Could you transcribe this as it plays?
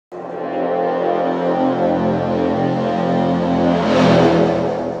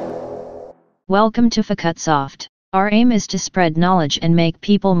Welcome to Fukatsoft. Our aim is to spread knowledge and make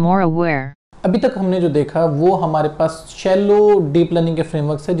people more aware. अभी तक हमने जो देखा वो हमारे पास शैलो डीप लर्निंग के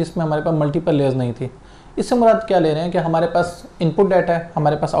फ्रेमवर्क से, जिसमें हमारे पास मल्टीपल लेयर्स नहीं थी। इससे मुराद क्या ले रहे हैं कि हमारे पास इनपुट डाटा है,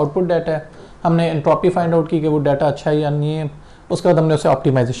 हमारे पास आउटपुट डाटा है, हमने एंट्रोपी फाइंड आउट की कि वो डाटा अच्छा है या नहीं है, उसके बाद हमने उसे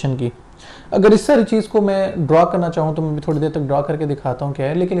ऑप्टिमाइजेशन की। अगर इस सारी चीज़ को मैं ड्रॉ करना चाहूँ तो मैं भी थोड़ी देर तक ड्रॉ करके दिखाता हूँ क्या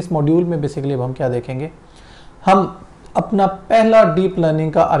है। लेकिन इस मॉड्यूल में बेसिकली अब हम क्या देखेंगे, हम अपना पहला डीप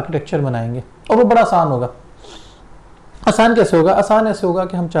लर्निंग का आर्किटेक्चर बनाएंगे और वो बड़ा आसान होगा। आसान कैसे होगा? आसान ऐसे होगा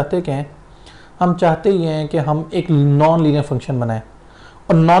कि हम चाहते क्या हैं, हम चाहते ही हैं कि हम एक नॉन लीनियर फंक्शन बनाएं।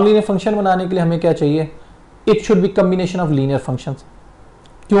 और नॉन लीनियर फंक्शन बनाने के लिए हमें क्या चाहिए? It should be combination of linear functions.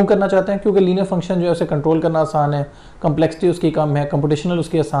 क्यों करना चाहते हैं? क्योंकि लीनियर फंक्शन जो है उसे कंट्रोल करना आसान है, कम्प्लेक्सिटी उसकी कम है, कंप्यूटेशनल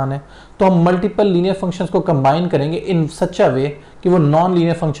उसकी आसान है। तो हम मल्टीपल लीनियर फंक्शंस को कंबाइन करेंगे इन सच अ वे कि वो नॉन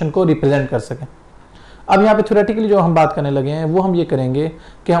लीनियर फंक्शन को रिप्रेजेंट कर सकें। अब यहाँ पे थ्योरेटिकली जो हम बात करने लगे हैं वो हम ये करेंगे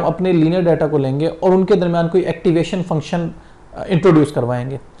कि हम अपने लीनियर डाटा को लेंगे और उनके दरमियान कोई एक्टिवेशन फंक्शन इंट्रोड्यूस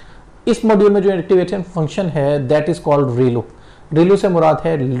करवाएंगे। इस मॉड्यूल में जो एक्टिवेशन फंक्शन है दैट इज कॉल्ड रेलो। रेलो से मुराद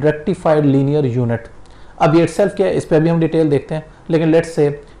है रेक्टिफाइड लीनियर यूनिट। अब ये इटसेल्फ क्या है इस पर भी हम डिटेल देखते हैं, लेकिन लेट्स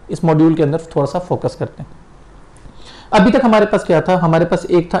से इस मॉड्यूल के अंदर थोड़ा सा फोकस करते हैं। अभी तक हमारे पास क्या था? हमारे पास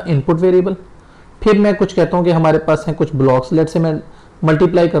एक था इनपुट वेरिएबल, फिर मैं कुछ कहता हूँ कि हमारे पास हैं कुछ ब्लॉक्स। लेट्स से मैं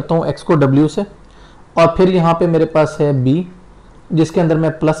मल्टीप्लाई करता हूँ एक्स को डब्ल्यू से, और फिर यहाँ पे मेरे पास है बी जिसके अंदर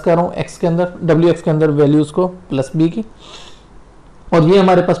मैं प्लस कर रहा हूँ एक्स के अंदर, डब्ल्यू एक्स के अंदर वैल्यूज़ को प्लस बी की, और ये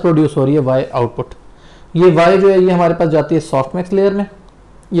हमारे पास प्रोड्यूस हो रही है वाई आउटपुट। ये वाई जो है ये हमारे पास जाती है सॉफ्टमैक्स लेयर में,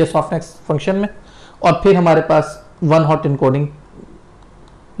 ये सॉफ्टमैक्स फंक्शन में, और फिर हमारे पास वन हॉट इनकोडिंग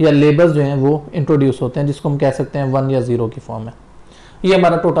या लेबल्स जो हैं वो इंट्रोड्यूस होते हैं, जिसको हम कह सकते हैं 1 या 0 की फॉर्म में। ये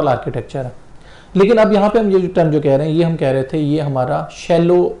हमारा टोटल आर्किटेक्चर है। लेकिन अब यहाँ पे हम ये टर्म जो कह रहे हैं ये हम कह रहे थे ये हमारा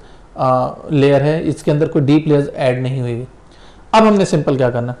शैलो लेयर है, इसके अंदर कोई डीप लेयर्स ऐड नहीं हुई। अब हमने सिंपल क्या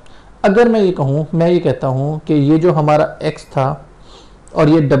करना, अगर मैं ये कहूँ, मैं ये कहता हूँ कि ये जो हमारा x था और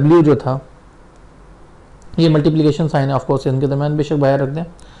ये w जो था, ये मल्टीप्लिकेशन साइन है ऑफकोर्स, इनके दरम्यान बेशक बाहर रख दें,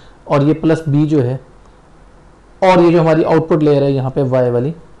 और ये प्लस b जो है, और ये जो हमारी आउटपुट लेयर है यहाँ पे y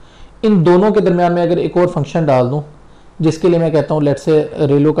वाली, इन दोनों के दरम्यान में अगर एक और फंक्शन डाल दूँ, जिसके लिए मैं कहता हूँ लेट्स से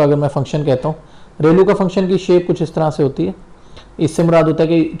रेलो का अगर मैं फंक्शन कहता हूँ, रेलो का फंक्शन की शेप कुछ इस तरह से होती है। इससे मुराद होता है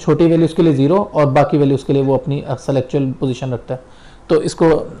कि छोटी वैल्यू उसके लिए 0 और बाकी वैल्यू उसके लिए वो अपनी सेलेक्चुअल पोजीशन रखता है। तो इसको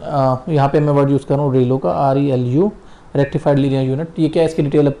यहाँ पे मैं वर्ड यूज़ कर रहा हूँ रेलो का, RELU, रेक्टिफाइड लीनियर यूनिट। ये क्या है इसकी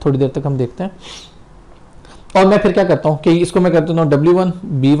डिटेल अब थोड़ी देर तक हम देखते हैं। और मैं फिर क्या करता हूँ कि इसको मैं कर देता हूँ W1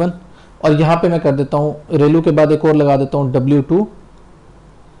 B1, और यहाँ पे मैं कर देता हूँ रेलो के बाद एक और लगा देता हूँ W2,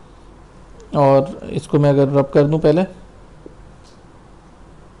 और इसको मैं अगर रब कर दूँ पहले,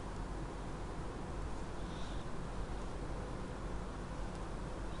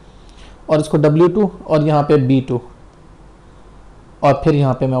 और इसको W2 और यहाँ पे B2, और फिर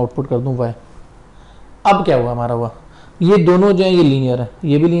यहाँ पे मैं आउटपुट कर दूँ Y। अब क्या हुआ हमारा? हुआ ये दोनों जो है ये लीनियर है,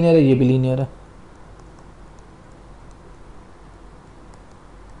 ये भी लीनियर है, ये भी लीनियर है,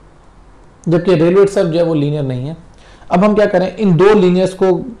 जबकि रेलो इटसेल्फ जो है वो लीनियर नहीं है। अब हम क्या करें, इन दो लीनियर्स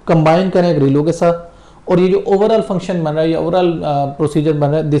को कंबाइन करें एक रेलो के साथ, और ये जो ओवरऑल फंक्शन बन रहा है, ये ओवरऑल प्रोसीजर बन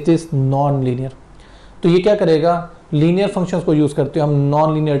रहा है, दिस इज नॉन लीनियर। तो ये क्या करेगा, लीनियर फंक्शंस को यूज़ करते हुए हम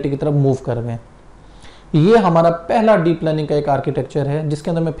नॉन लीनियरिटी की तरफ मूव कर गए। ये हमारा पहला डीप लर्निंग का एक आर्किटेक्चर है,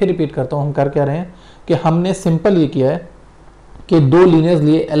 जिसके अंदर मैं फिर रिपीट करता हूँ हम कर क्या रहे हैं कि हमने सिंपल ये किया है कि दो लीनियर्स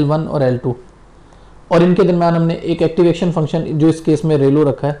लिए L1 और L2, और इनके दरम्यान हमने एक एक्टिवेशन फंक्शन जो इस केस में रेलो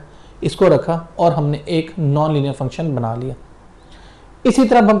रखा है इसको रखा, और हमने एक नॉन लीनियर फंक्शन बना लिया। इसी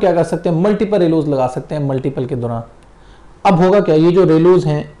तरह हम क्या कर सकते हैं, मल्टीपल रेलोज लगा सकते हैं मल्टीपल के दौरान। अब होगा क्या, ये जो रेलोज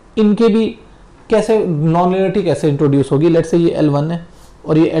हैं इनके भी कैसे नॉन लीनियरिटी कैसे इंट्रोड्यूस होगी। लेट्स से ये L1 है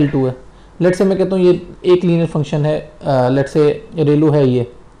और ये L2 है। लेट्स से मैं कहता हूँ ये एक लीनियर फंक्शन है, लेट्स से रेलो है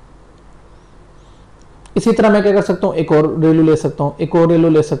ये। इसी तरह मैं क्या कर सकता हूँ, एक और रेलो ले सकता हूँ, एक और रेलो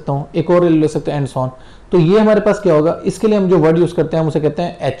ले सकता हूँ, एक और रेलो ले सकता हूँ, एंड सो ऑन। तो ये हमारे पास क्या होगा, इसके लिए हम जो वर्ड यूज़ करते हैं हम उसे कहते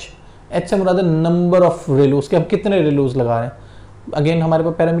हैं H से मुराद है नंबर ऑफ रेलोज के हम कितने रेलोज लगा रहे हैं। अगेन हमारे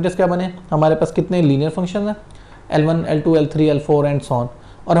पास पैरामीटर्स क्या बने, हमारे पास कितने लीनियर फंक्शन हैं, L1 L2 L3 L4 and so on,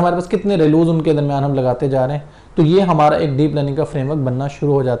 और हमारे पास कितने रेलोज उनके दरमियान हम लगाते जा रहे हैं। तो ये हमारा एक डीप लर्निंग का फ्रेमवर्क बनना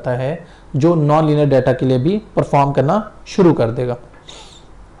शुरू हो जाता है, जो नॉन लीनियर डाटा के लिए भी परफॉर्म करना शुरू कर देगा।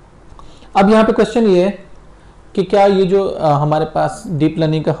 अब यहाँ पे क्वेश्चन ये है कि क्या ये जो हमारे पास डीप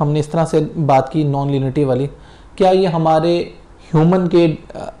लर्निंग का हमने इस तरह से बात की नॉन लीनियरिटी वाली, क्या ये हमारे ह्यूमन के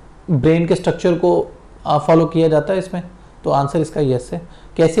ब्रेन के स्ट्रक्चर को फॉलो किया जाता है इसमें? तो आंसर इसका यस है।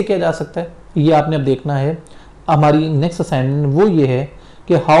 कैसे किया जा सकता है ये आपने अब देखना है। हमारी नेक्स्ट असाइनमेंट वो ये है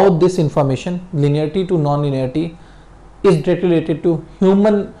कि how this information linearity to non linearity is directly related to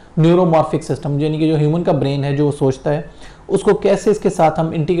human neuromorphic system, यानी कि जो ह्यूमन का ब्रेन है जो सोचता है उसको कैसे इसके साथ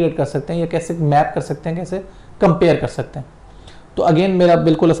हम इंटीग्रेट कर सकते हैं या कैसे मैप कर सकते हैं, कैसे कंपेयर कर सकते हैं। तो अगेन मेरा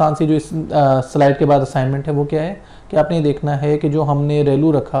बिल्कुल आसान सी जो इस स्लाइड के बाद असाइनमेंट है वो क्या है कि आपने ये देखना है कि जो हमने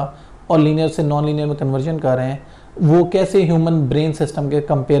रेलू रखा और लीनियर से नॉन लीनियर में कन्वर्जन कर रहे हैं वो कैसे ह्यूमन ब्रेन सिस्टम के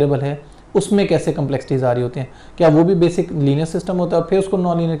कंपेरेबल है, उसमें कैसे कम्प्लेक्सिटीज आ रही होती हैं, क्या वो भी बेसिक लीनियर सिस्टम होता है और फिर उसको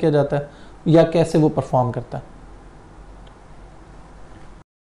नॉन लीनियर किया जाता है, या कैसे वो परफॉर्म करता है।